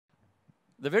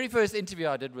The very first interview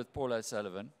I did with Paul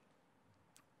O'Sullivan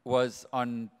was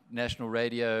on national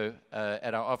radio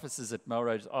at our offices at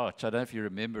Melrose Arch. I don't know if you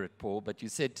remember it, Paul, but you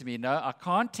said to me, no, I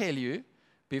can't tell you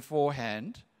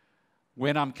beforehand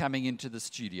when I'm coming into the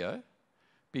studio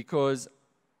because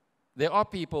there are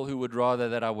people who would rather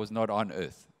that I was not on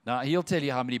Earth. Now, he'll tell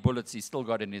you how many bullets he's still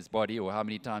got in his body or how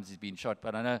many times he's been shot,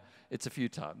 but I know it's a few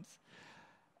times.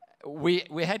 We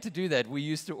had to do that. We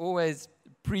used to always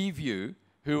preview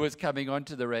who was coming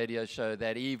onto the radio show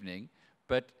that evening.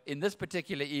 But in this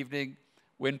particular evening,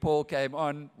 when Paul came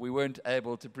on, we weren't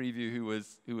able to preview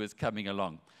who was coming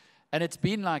along. And it's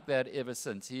been like that ever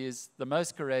since. He is the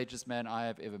most courageous man I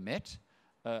have ever met.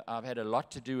 I've had a lot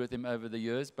to do with him over the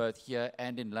years, both here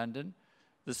and in London.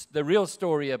 The real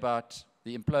story about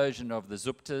the implosion of the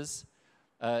Zuptas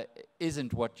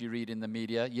isn't what you read in the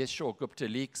media. Yes, sure, Gupta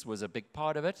leaks was a big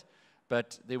part of it,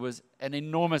 but there was an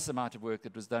enormous amount of work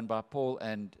that was done by Paul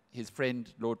and his friend,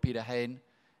 Lord Peter Hain,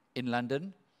 in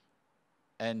London,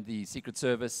 and the Secret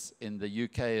Service in the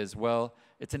UK as well.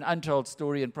 It's an untold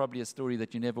story and probably a story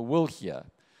that you never will hear,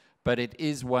 but it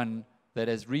is one that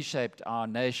has reshaped our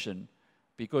nation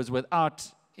because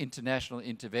without international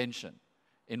intervention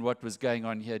in what was going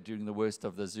on here during the worst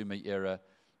of the Zuma era,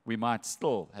 we might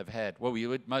still have had, well, we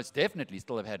would most definitely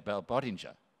still have had Bell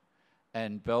Pottinger.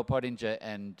 And Bell Pottinger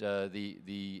and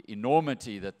the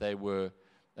enormity that they were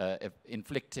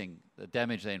inflicting, the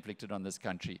damage they inflicted on this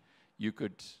country, you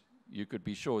could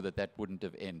be sure that that wouldn't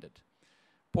have ended.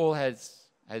 Paul has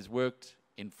worked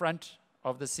in front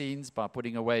of the scenes by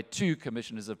putting away 2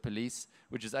 commissioners of police,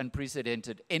 which is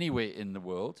unprecedented anywhere in the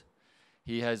world.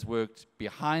 He has worked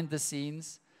behind the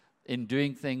scenes in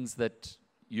doing things that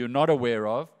you're not aware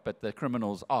of, but the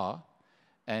criminals are.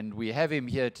 And we have him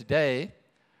here today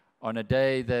on a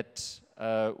day that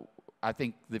I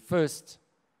think the first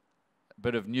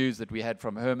bit of news that we had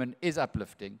from Herman is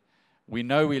uplifting. We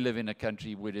know we live in a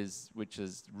country which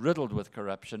is riddled with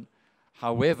corruption.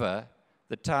 However,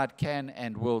 the tide can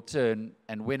and will turn,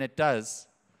 and when it does,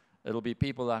 it'll be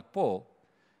people like Paul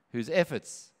whose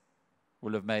efforts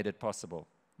will have made it possible.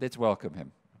 Let's welcome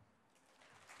him.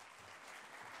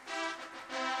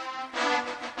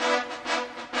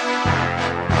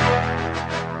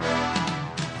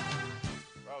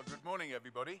 Well, good morning,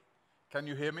 everybody. Can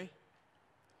you hear me?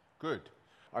 Good.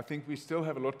 I think we still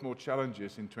have a lot more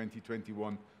challenges in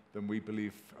 2021 than we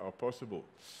believe are possible.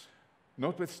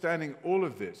 Notwithstanding all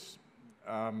of this,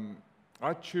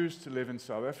 I choose to live in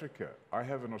South Africa. I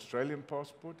have an Australian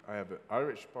passport, I have an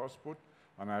Irish passport,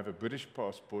 and I have a British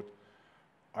passport.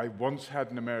 I once had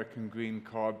an American green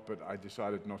card, but I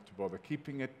decided not to bother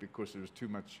keeping it because there was too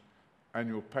much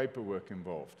annual paperwork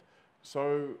involved.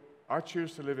 So I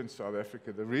choose to live in South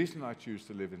Africa. The reason I choose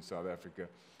to live in South Africa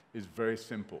is very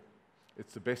simple.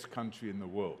 It's the best country in the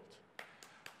world.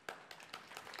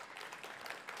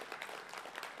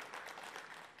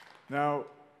 Now,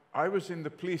 I was in the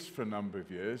police for a number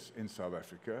of years in South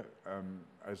Africa.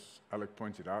 As Alec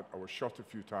pointed out, I was shot a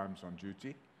few times on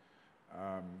duty.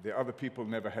 The other people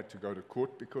never had to go to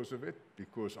court because of it,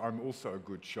 because I'm also a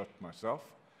good shot myself.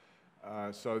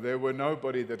 So there were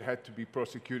nobody that had to be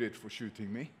prosecuted for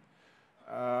shooting me.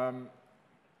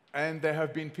 And there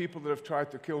have been people that have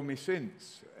tried to kill me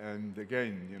since. And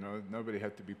again, you know, nobody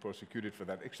had to be prosecuted for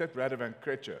that, except Radovan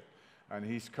Krejcir. And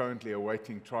he's currently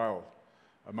awaiting trial.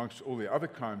 Amongst all the other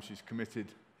crimes he's committed,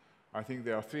 I think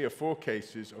there are 3 or 4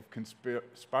 cases of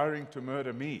conspiring to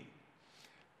murder me.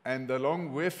 And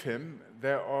along with him,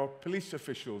 there are police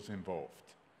officials involved.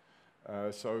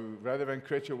 So Radovan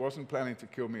Krejcir wasn't planning to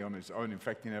kill me on his own. In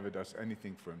fact, he never does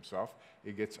anything for himself.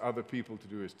 He gets other people to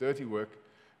do his dirty work.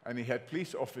 And he had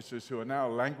police officers who are now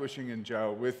languishing in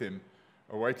jail with him,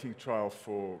 awaiting trial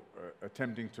for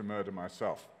attempting to murder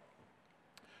myself.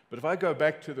 But if I go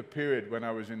back to the period when I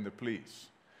was in the police,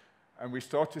 and we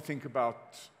start to think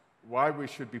about why we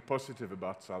should be positive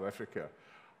about South Africa,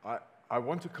 I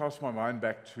want to cast my mind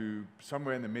back to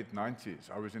somewhere in the mid-90s.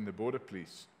 I was in the border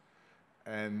police,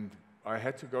 and I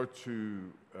had to go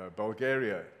to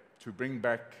Bulgaria to bring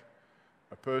back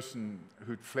a person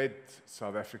who'd fled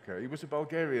South Africa. He was a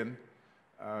Bulgarian,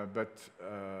 but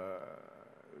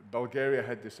Bulgaria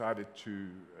had decided to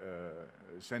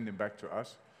send him back to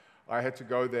us. I had to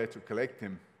go there to collect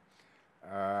him.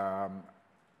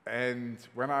 And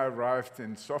when I arrived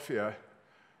in Sofia,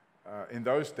 in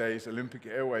those days, Olympic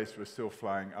Airways were still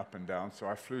flying up and down, so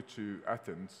I flew to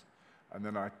Athens, and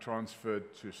then I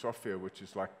transferred to Sofia, which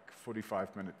is like a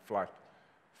 45-minute flight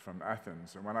from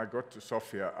Athens. And when I got to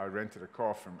Sofia, I rented a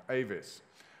car from Avis,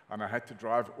 and I had to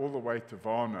drive all the way to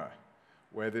Varna,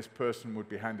 where this person would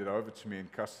be handed over to me in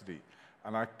custody.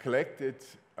 And I collected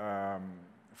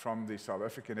from the South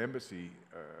African embassy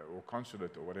or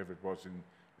consulate or whatever it was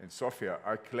in Sofia,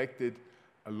 I collected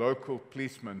a local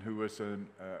policeman who was a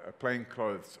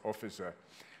plainclothes officer,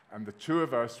 and the two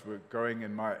of us were going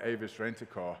in my Avis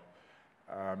rent-a-car.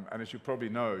 And as you probably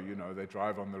know, they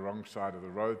drive on the wrong side of the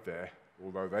road there,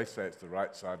 although they say it's the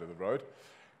right side of the road.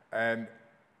 And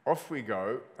off we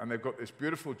go, and they've got this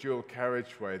beautiful dual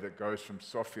carriageway that goes from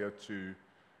Sofia to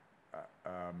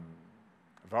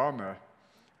Varna,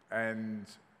 and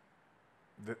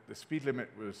the speed limit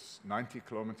was 90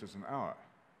 kilometers an hour.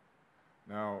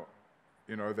 Now,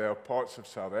 there are parts of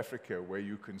South Africa where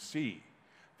you can see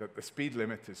that the speed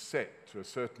limit is set to a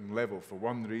certain level for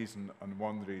one reason and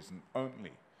one reason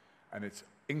only, and it's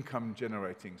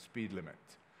income-generating speed limit.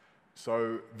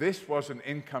 So this was an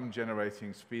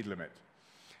income-generating speed limit.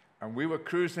 And we were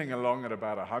cruising along at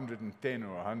about 110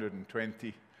 or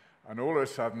 120, and all of a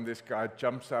sudden this guy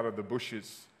jumps out of the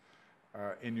bushes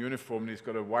in uniform, and he's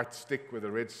got a white stick with a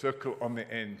red circle on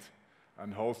the end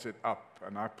and holds it up,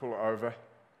 and I pull over.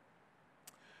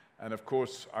 And of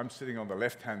course, I'm sitting on the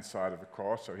left-hand side of the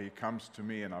car, so he comes to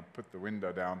me, and I put the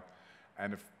window down,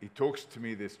 and he talks to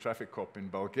me, this traffic cop, in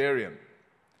Bulgarian.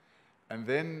 And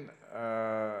then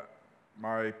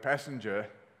my passenger,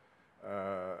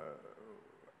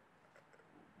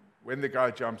 when the guy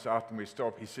jumps out and we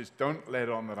stop, he says, "Don't let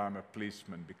on that I'm a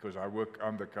policeman, because I work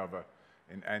undercover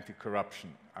in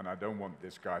anti-corruption, and I don't want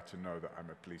this guy to know that I'm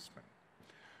a policeman."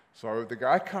 So the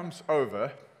guy comes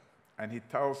over, and he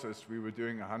tells us we were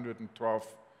doing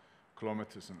 112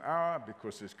 kilometers an hour,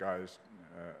 because this guy is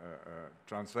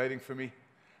translating for me,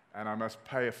 and I must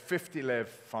pay a 50 lev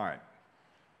fine.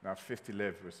 Now, 50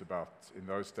 lev was about, in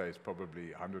those days,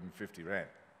 probably 150 rand.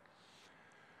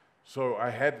 So I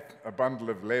had a bundle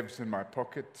of levs in my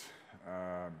pocket,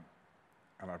 and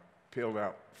I peeled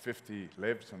out 50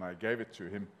 levs, and I gave it to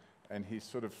him, and he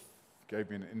sort of gave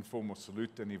me an informal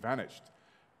salute, and he vanished.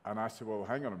 And I said, "Well,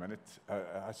 hang on a minute."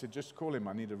 I said, "Just call him,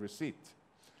 I need a receipt."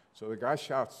 So the guy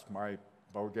shouts, my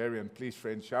Bulgarian police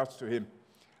friend shouts to him,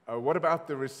 "What about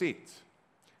the receipt?"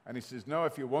 And he says, "No,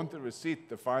 if you want the receipt,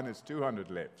 the fine is 200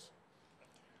 levs.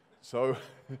 So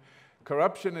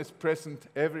corruption is present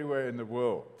everywhere in the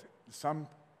world. Some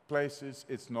places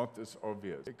it's not as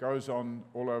obvious. It goes on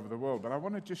all over the world. But I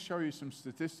want to just show you some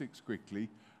statistics quickly.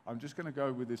 I'm just going to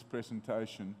go with this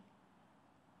presentation.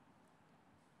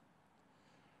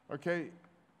 Okay,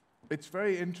 it's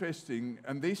very interesting,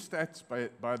 and these stats,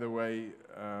 by the way,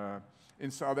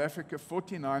 in South Africa,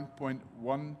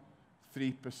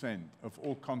 49.13% of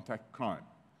all contact crime.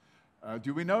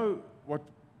 Do we know what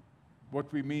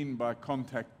we mean by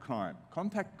contact crime?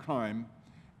 Contact crime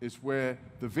is where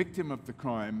the victim of the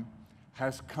crime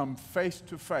has come face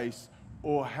to face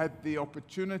or had the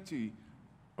opportunity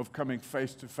of coming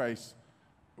face to face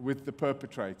with the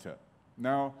perpetrator.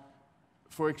 Now,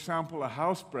 for example, a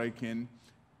house break-in,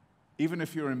 even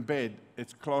if you're in bed,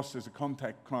 it's classed as a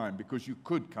contact crime because you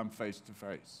could come face to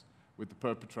face with the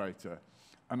perpetrator.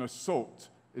 An assault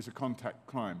is a contact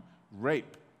crime.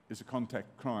 Rape is a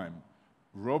contact crime.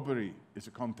 Robbery is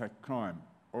a contact crime.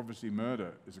 Obviously,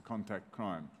 murder is a contact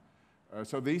crime.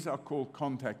 So these are called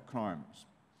contact crimes.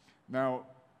 Now,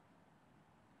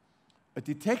 a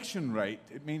detection rate,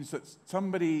 it means that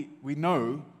somebody we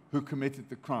know who committed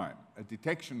the crime. A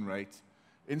detection rate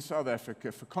in South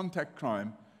Africa for contact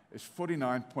crime is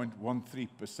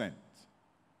 49.13%,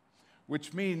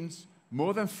 which means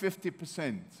more than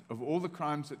 50% of all the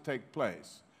crimes that take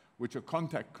place, which are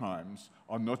contact crimes,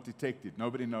 are not detected.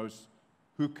 Nobody knows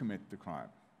who committed the crime.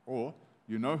 Or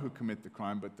you know who committed the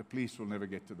crime, but the police will never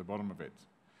get to the bottom of it.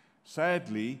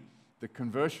 Sadly, the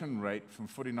conversion rate from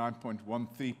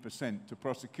 49.13% to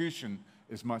prosecution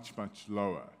is much, much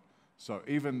lower. So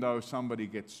even though somebody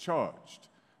gets charged,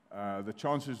 the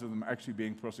chances of them actually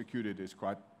being prosecuted is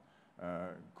quite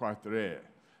rare.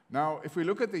 Now, if we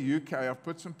look at the UK, I've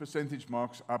put some percentage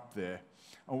marks up there.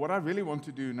 And what I really want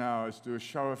to do now is do a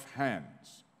show of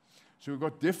hands. So we've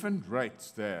got different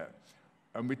rates there.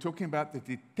 And we're talking about the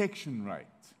detection rate.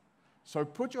 So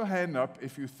put your hand up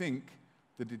if you think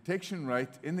the detection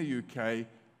rate in the UK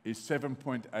is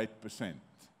 7.8%.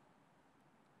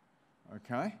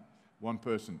 Okay? One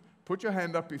person. Put your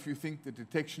hand up if you think the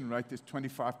detection rate is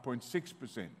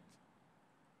 25.6%.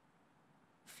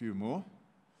 A few more.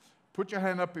 Put your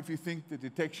hand up if you think the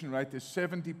detection rate is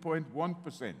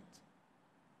 70.1%.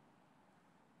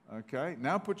 Okay,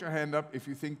 now put your hand up if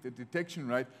you think the detection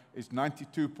rate is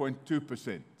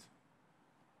 92.2%.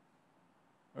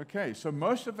 Okay, so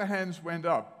most of the hands went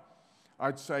up,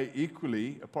 I'd say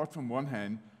equally, apart from one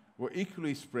hand, were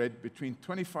equally spread between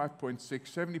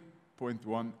 25.6,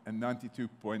 70.1, and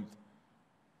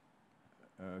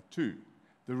 92.2.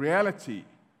 The reality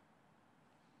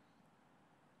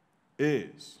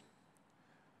is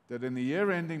that in the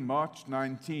year ending March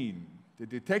 19, the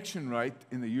detection rate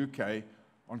in the UK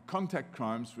on contact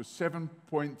crimes was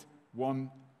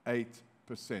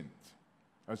 7.18%.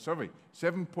 Oh, sorry,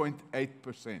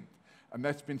 7.8%. And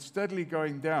that's been steadily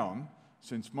going down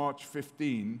since March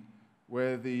 15,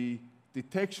 where the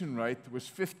detection rate was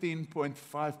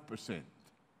 15.5%.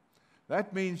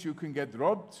 That means you can get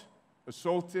robbed,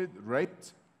 assaulted,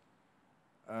 raped,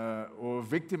 or a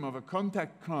victim of a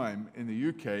contact crime in the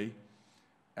UK,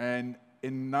 and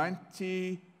in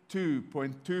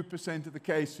 92.2% of the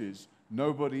cases,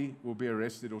 nobody will be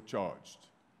arrested or charged.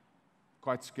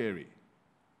 Quite scary.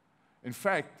 In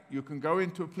fact, you can go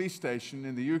into a police station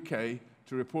in the UK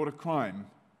to report a crime,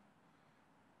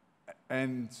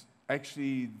 and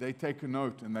actually they take a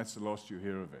note, and that's the last you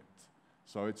hear of it.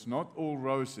 So it's not all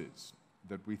roses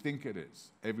that we think it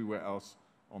is everywhere else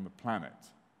on the planet.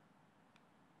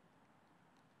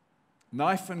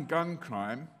 Knife and gun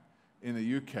crime in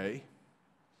the UK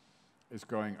is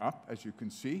going up, as you can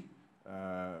see.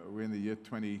 We're in the year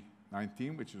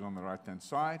 2019, which is on the right-hand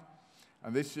side.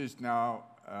 And this is now,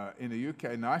 in the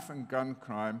UK, knife and gun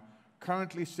crime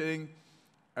currently sitting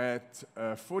at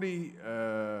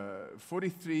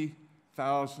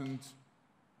 43,000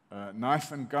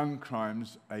 knife and gun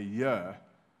crimes a year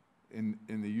in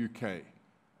the UK.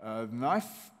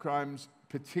 Knife crimes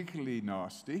particularly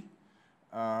nasty.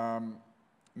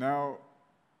 Now,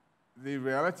 the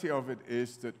reality of it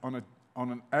is that on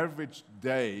an average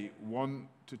day, 1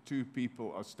 to 2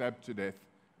 people are stabbed to death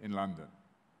in London.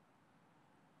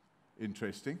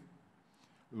 Interesting.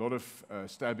 A lot of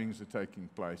stabbings are taking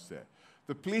place there.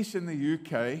 The police in the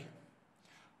UK,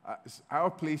 our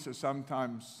police are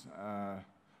sometimes,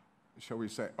 shall we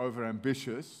say,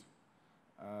 overambitious.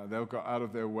 They'll go out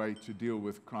of their way to deal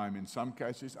with crime in some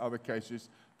cases. Other cases,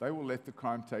 they will let the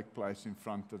crime take place in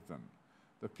front of them.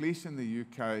 The police in the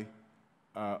UK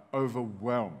are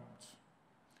overwhelmed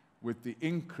with the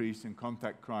increase in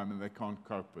contact crime, and they can't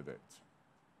cope with it.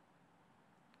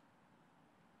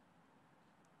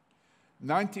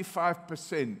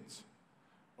 95%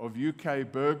 of UK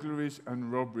burglaries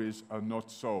and robberies are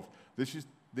not solved.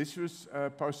 This was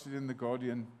posted in the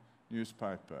Guardian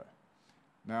newspaper.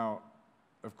 Now,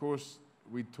 of course,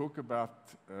 we talk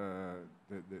about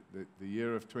the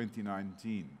year of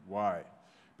 2019. Why?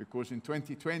 Because in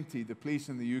 2020, the police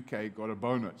in the UK got a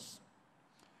bonus.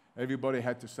 Everybody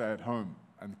had to stay at home,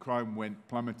 and crime went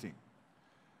plummeting.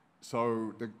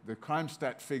 So the crime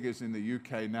stat figures in the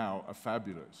UK now are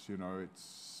fabulous. You know,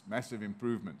 it's massive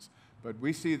improvements. But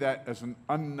we see that as an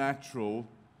unnatural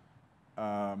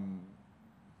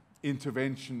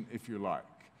intervention, if you like.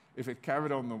 If it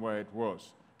carried on the way it was,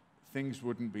 things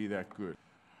wouldn't be that good.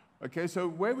 Okay, so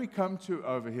where we come to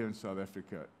over here in South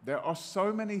Africa, there are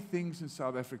so many things in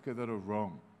South Africa that are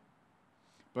wrong,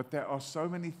 but there are so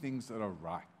many things that are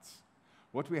right.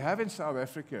 What we have in South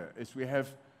Africa is we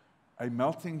have a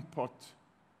melting pot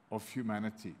of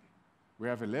humanity. We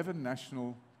have 11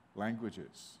 national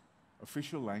languages,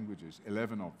 official languages,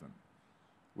 11 of them.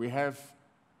 We have,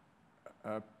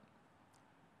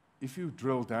 if you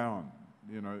drill down,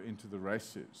 you know, into the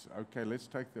races, okay, let's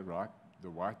take the white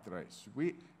race.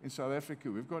 In South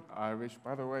Africa, we've got Irish.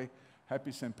 By the way,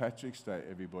 happy St. Patrick's Day,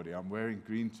 everybody. I'm wearing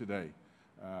green today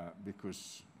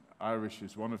because Irish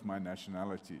is one of my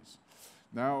nationalities.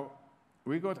 Now,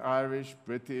 we got Irish,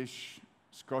 British,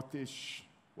 Scottish,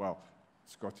 well,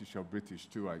 Scottish are British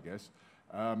too, I guess.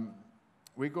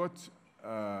 We got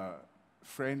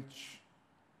French.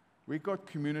 We got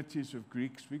communities of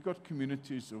Greeks. We got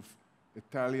communities of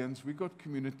Italians. We got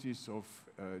communities of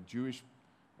Jewish,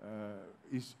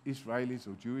 Israelis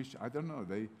or Jewish. I don't know.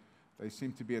 They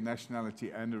seem to be a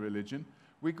nationality and a religion.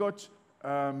 We got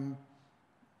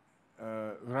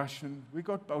Russian. We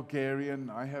got Bulgarian.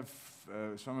 I have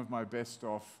some of my best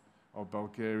staff are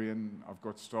Bulgarian. I've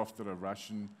got staff that are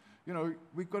Russian. You know,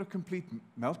 we've got a complete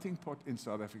melting pot in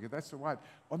South Africa. That's the white.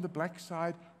 On the black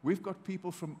side, we've got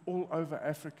people from all over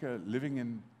Africa living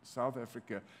in South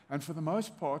Africa. And for the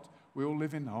most part, we all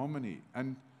live in harmony.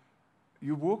 And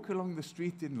you walk along the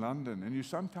street in London, and you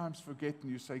sometimes forget,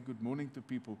 and you say good morning to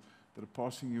people that are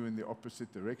passing you in the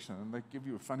opposite direction, and they give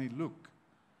you a funny look.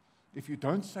 If you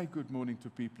don't say good morning to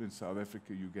people in South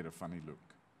Africa, you get a funny look.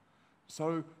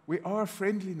 So we are a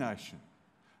friendly nation.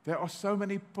 There are so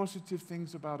many positive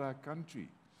things about our country.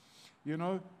 You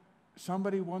know,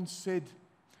 somebody once said,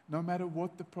 no matter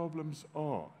what the problems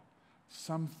are,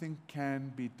 something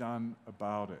can be done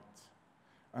about it.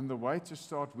 And the way to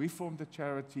start, we formed a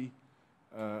charity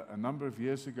a number of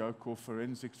years ago called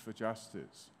Forensics for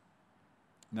Justice.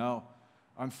 Now,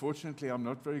 unfortunately, I'm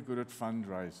not very good at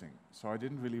fundraising, so I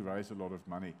didn't really raise a lot of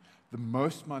money. The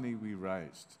most money we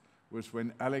raised was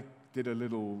when Alec did a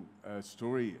little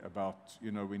story about,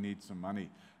 we need some money.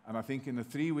 And I think in the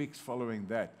 3 weeks following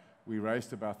that, we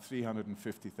raised about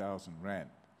 350,000 rand.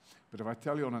 But if I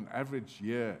tell you on an average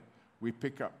year, we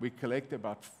collect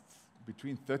about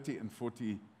between 30 and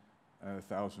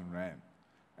 40,000 rand.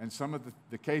 And some of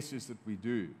the cases that we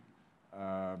do,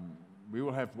 we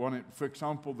will have one, for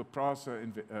example, the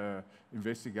Prasa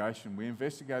investigation. We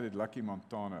investigated Lucky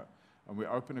Montana, and we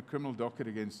opened a criminal docket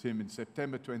against him in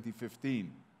September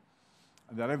 2015.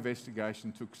 And that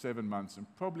investigation took 7 months and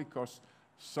probably cost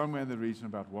somewhere in the region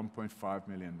of about 1.5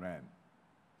 million rand.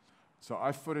 So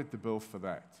I footed the bill for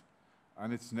that.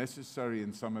 And it's necessary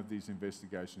in some of these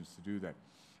investigations to do that.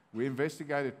 We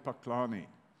investigated Paklani.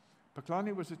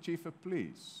 Paklani was the chief of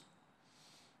police.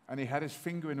 And he had his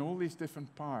finger in all these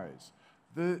different pies.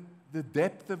 The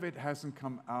depth of it hasn't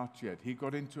come out yet. He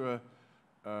got into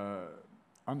an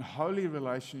unholy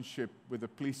relationship with a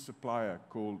police supplier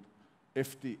called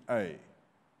FDA.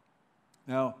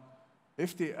 Now,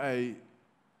 FDA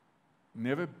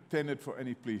never tendered for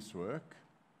any police work.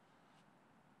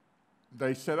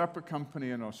 They set up a company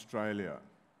in Australia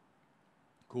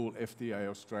called FDA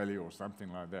Australia or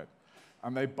something like that.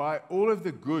 And they buy all of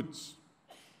the goods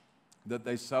that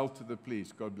they sell to the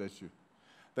police. God bless you.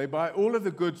 They buy all of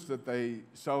the goods that they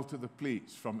sell to the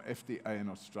police from FDA in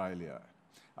Australia.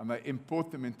 And they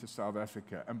import them into South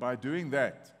Africa. And by doing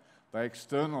that, they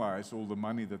externalize all the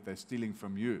money that they're stealing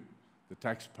from you, the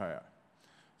taxpayer.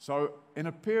 So in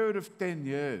a period of 10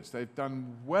 years, they've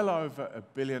done well over R1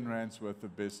 billion worth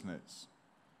of business.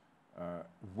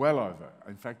 Well over.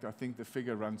 In fact, I think the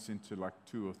figure runs into like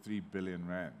 2 or 3 billion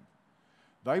rand.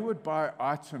 They would buy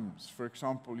items, for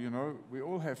example, we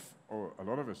all have, or a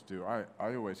lot of us do, I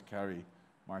always carry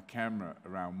my camera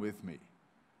around with me.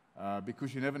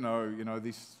 Because you never know,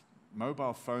 these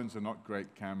mobile phones are not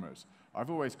great cameras.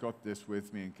 I've always got this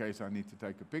with me in case I need to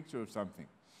take a picture of something.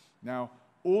 Now,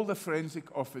 all the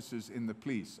forensic officers in the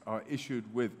police are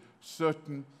issued with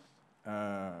certain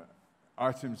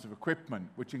items of equipment,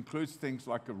 which includes things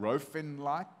like a Rofin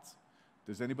light.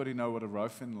 Does anybody know what a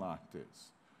Rofin light is?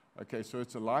 Okay, so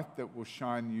it's a light that will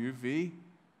shine UV,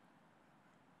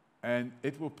 and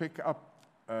it will pick up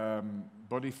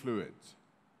body fluids.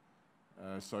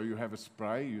 So you have a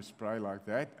spray, you spray like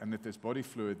that, and if there's body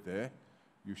fluid there,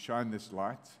 you shine this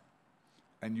light,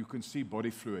 and you can see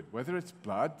body fluid, whether it's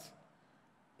blood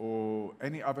or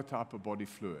any other type of body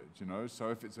fluid,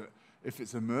 So if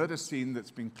it's a murder scene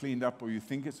that's been cleaned up, or you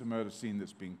think it's a murder scene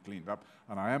that's been cleaned up,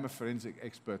 and I am a forensic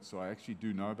expert, so I actually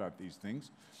do know about these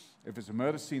things. If it's a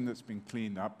murder scene that's been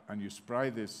cleaned up, and you spray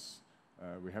this,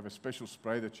 we have a special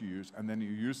spray that you use, and then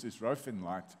you use this Rofin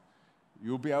light,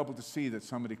 you'll be able to see that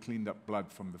somebody cleaned up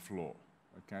blood from the floor.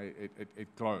 Okay,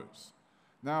 it glows.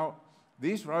 Now,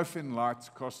 these Rofin lights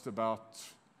cost about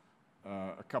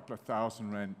a couple of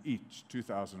thousand rand each,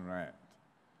 2,000 rand,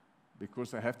 because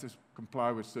they have to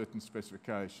comply with certain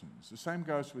specifications. The same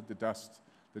goes with the dust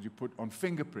that you put on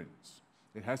fingerprints.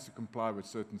 It has to comply with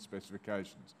certain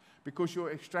specifications, because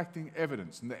you're extracting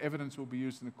evidence, and the evidence will be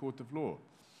used in a court of law.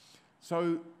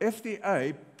 So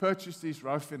FDA purchased these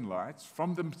Rofin lights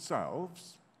from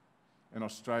themselves in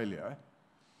Australia,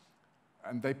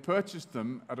 and they purchased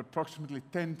them at approximately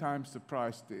 10 times the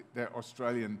price their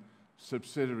Australian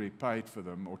subsidiary paid for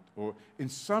them, or in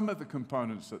some of the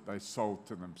components that they sold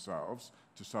to themselves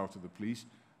to sell to the police,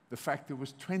 the factor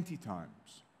was 20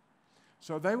 times.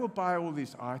 So they will buy all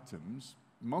these items,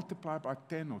 multiply by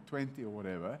 10 or 20 or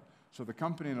whatever, so the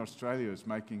company in Australia is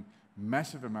making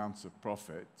massive amounts of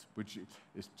profit, which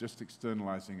is just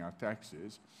externalizing our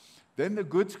taxes. Then the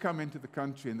goods come into the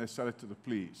country and they sell it to the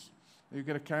police. You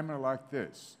get a camera like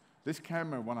this. This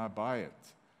camera, when I buy it,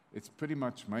 it's pretty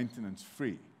much maintenance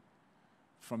free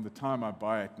from the time I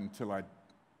buy it until I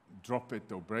drop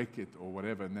it or break it or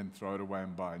whatever, and then throw it away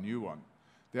and buy a new one.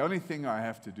 The only thing I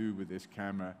have to do with this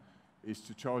camera is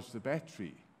to charge the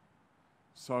battery.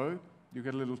 So you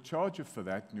get a little charger for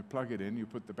that, and you plug it in, you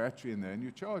put the battery in there, and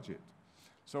you charge it.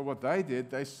 So what they did,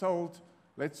 they sold,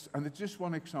 and it's just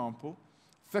one example,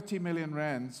 30 million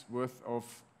rands worth of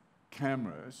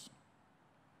cameras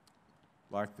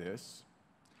like this,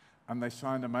 and they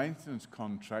signed a maintenance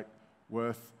contract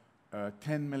worth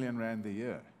 10 million rand a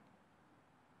year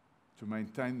to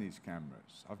maintain these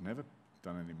cameras. I've never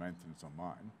done any maintenance on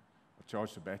mine. I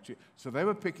charge the battery. So they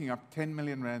were picking up 10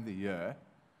 million rand a year,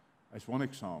 as one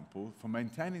example, for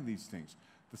maintaining these things.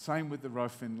 The same with the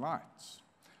Rofin lights.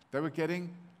 They were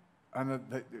getting, and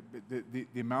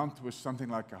the amount was something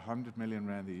like 100 million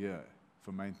rand a year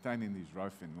for maintaining these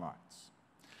Rofin lights.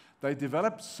 they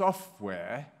developed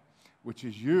software which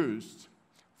is used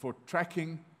for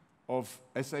tracking of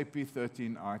SAP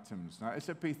 13 items. Now,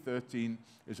 SAP 13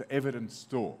 is an evidence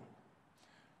store.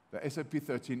 The SAP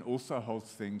 13 also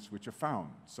holds things which are found.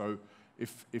 So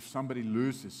if somebody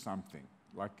loses something,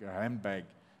 like a handbag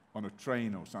on a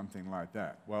train or something like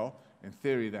that, well, in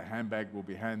theory, the handbag will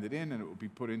be handed in and it will be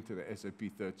put into the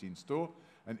SAP 13 store.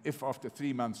 And if after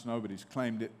 3 months nobody's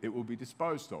claimed it, it will be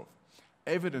disposed of.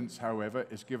 Evidence, however,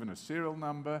 is given a serial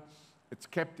number. It's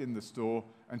kept in the store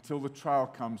until the trial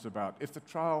comes about. If the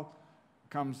trial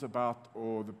comes about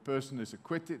or the person is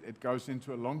acquitted, it goes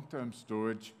into a long-term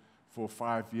storage for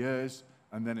 5 years,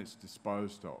 and then it's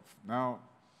disposed of. Now,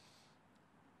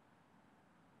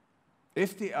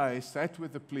 FDA sat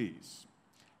with the police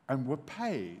and were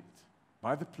paid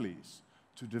by the police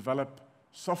to develop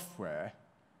software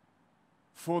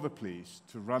for the police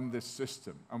to run this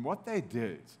system. And what they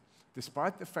did,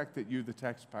 despite the fact that you, the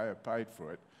taxpayer, paid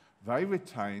for it, they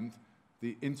retained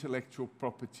the intellectual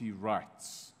property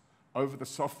rights over the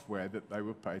software that they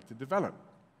were paid to develop.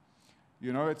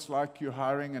 You know, it's like you're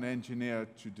hiring an engineer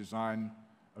to design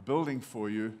a building for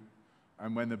you,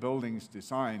 and when the building's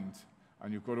designed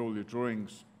and you've got all your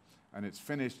drawings and it's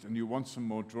finished and you want some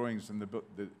more drawings, and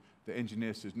the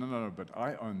engineer says, no, but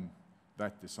I own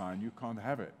that design, you can't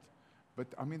have it. But,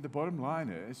 I mean, the bottom line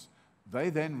is, they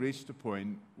then reached a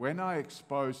point when I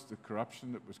exposed the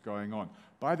corruption that was going on.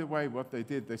 By the way, what they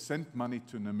did, they sent money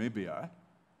to Namibia,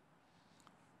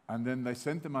 and then they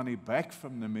sent the money back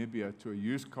from Namibia to a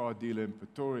used car dealer in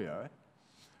Pretoria.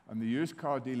 And the used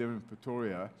car dealer in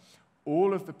Pretoria,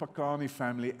 all of the Pakani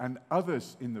family and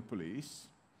others in the police,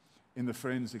 in the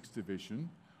forensics division,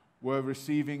 were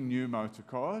receiving new motor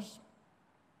cars.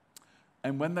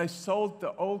 And when they sold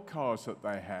the old cars that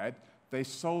they had, they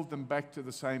sold them back to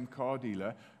the same car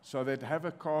dealer. So they'd have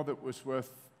a car that was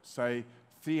worth, say,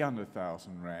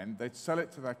 300,000 Rand. They'd sell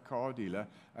it to that car dealer,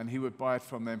 and he would buy it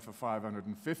from them for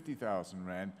 550,000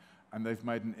 Rand, and they've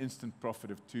made an instant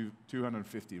profit of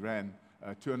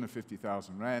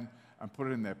 250,000 Rand, and put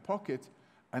it in their pocket,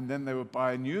 and then they would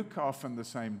buy a new car from the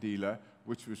same dealer,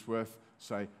 which was worth,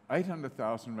 say,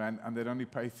 800,000 Rand, and they'd only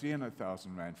pay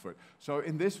 300,000 Rand for it. So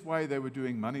in this way, they were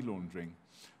doing money laundering.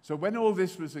 So when all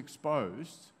this was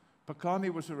exposed,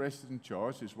 Pakani was arrested and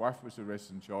charged, his wife was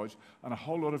arrested and charged, and a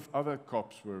whole lot of other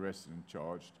cops were arrested and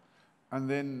charged. And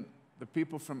then the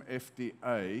people from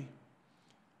FDA,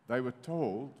 they were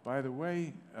told, by the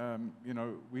way, you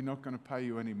know, we're not going to pay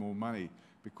you any more money,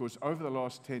 because over the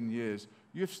last 10 years,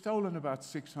 you've stolen about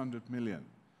 600 million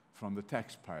from the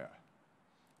taxpayer.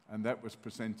 And that was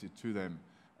presented to them.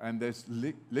 And there's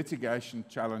litigation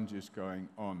challenges going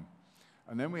on.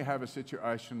 And then we have a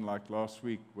situation like last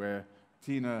week where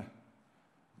Tina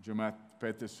Jomat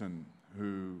Peterson,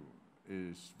 who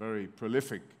is very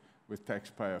prolific with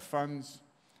taxpayer funds,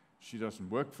 she doesn't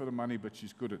work for the money, but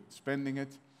she's good at spending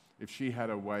it. If she had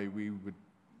a way, we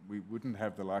wouldn't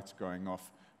have the lights going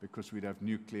off, because we'd have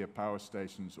nuclear power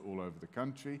stations all over the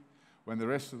country. When the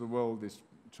rest of the world is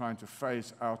trying to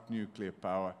phase out nuclear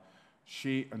power,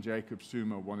 she and Jacob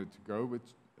Zuma wanted to go with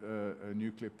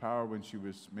nuclear power when she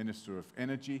was Minister of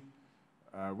Energy.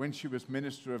 When she was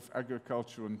Minister of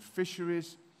Agriculture and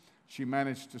Fisheries, she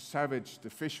managed to savage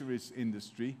the fisheries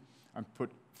industry and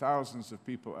put thousands of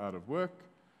people out of work.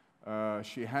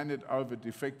 She handed over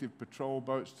defective patrol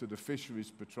boats to the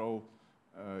fisheries patrol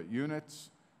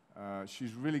units.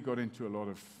 She's really got into a lot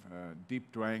of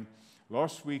deep dwelling.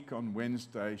 Last week on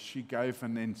Wednesday, she gave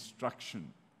an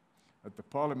instruction at the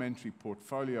Parliamentary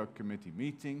Portfolio Committee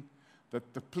meeting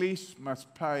that the police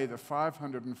must pay the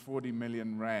 540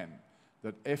 million Rand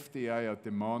that FDA are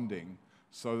demanding,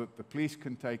 so that the police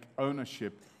can take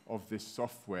ownership of this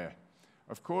software.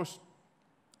 Of course,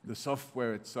 the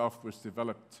software itself was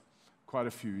developed quite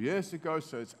a few years ago,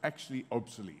 so it's actually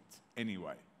obsolete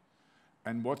anyway.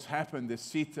 And what's happened is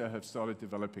CETA have started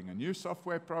developing a new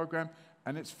software program,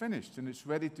 and it's finished, and it's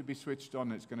ready to be switched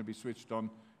on. It's going to be switched on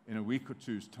in a week or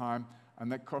two's time,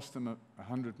 and that cost them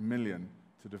 100 million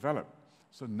to develop.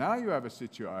 So now you have a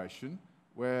situation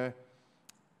where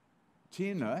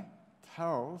Tina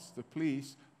tells the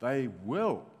police they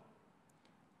will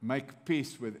make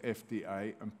peace with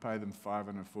FDA and pay them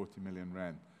 540 million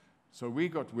Rand. So we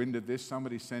got wind of this.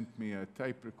 Somebody sent me a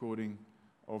tape recording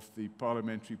of the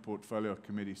Parliamentary Portfolio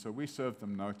Committee. So we served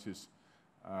them notice,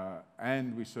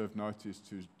 and we served notice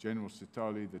to General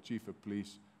Sitali, the Chief of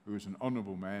Police, who is an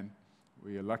honorable man.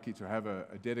 We are lucky to have a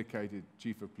dedicated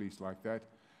Chief of Police like that.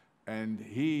 And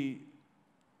he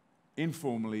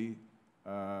informally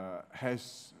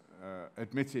has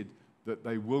admitted that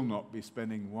they will not be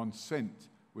spending 1 cent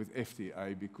with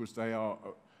FDA, because they are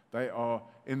They are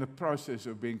in the process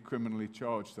of being criminally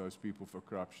charged, those people, for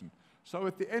corruption. So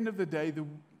at the end of the day,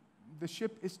 the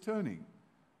ship is turning.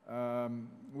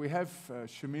 We have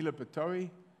Shamila Batohi,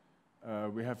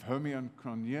 we have Hermione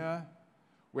Cronje,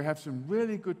 we have some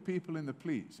really good people in the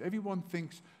police. Everyone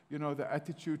thinks, you know, the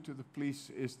attitude to the police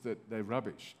is that they're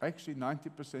rubbish. Actually,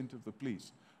 90% of the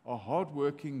police are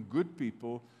hardworking, good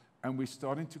people, and we're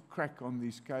starting to crack on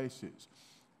these cases.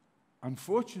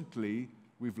 Unfortunately,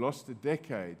 we've lost a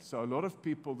decade, so a lot of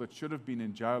people that should have been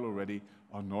in jail already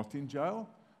are not in jail,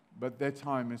 but their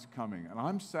time is coming. And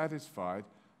I'm satisfied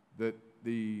that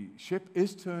the ship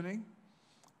is turning,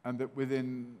 and that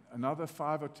within another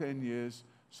 5 or 10 years,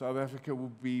 South Africa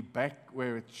will be back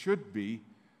where it should be,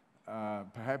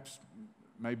 perhaps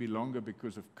maybe longer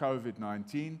because of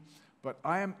COVID-19. But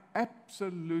I am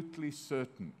absolutely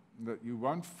certain that you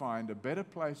won't find a better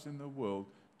place in the world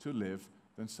to live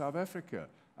than South Africa.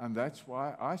 And that's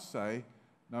why I say,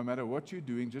 no matter what you're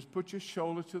doing, just put your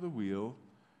shoulder to the wheel,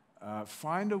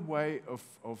 find a way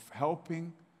of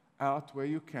helping out where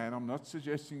you can. I'm not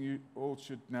suggesting you all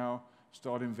should now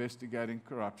start investigating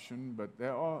corruption, but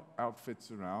there are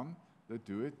outfits around that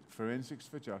do it. Forensics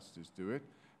for Justice do it.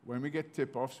 When we get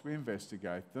tip-offs, we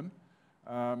investigate them.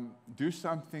 Do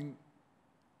something,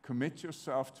 commit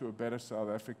yourself to a better South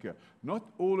Africa. Not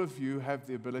all of you have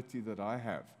the ability that I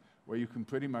have, where you can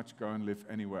pretty much go and live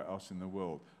anywhere else in the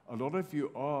world. A lot of you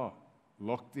are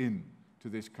locked in to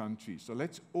this country. So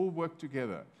let's all work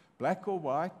together. Black or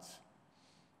white,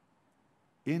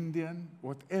 Indian,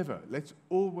 whatever. Let's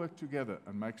all work together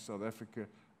and make South Africa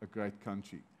a great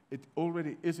country. It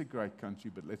already is a great country,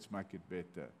 but let's make it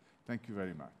better. Thank you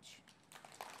very much.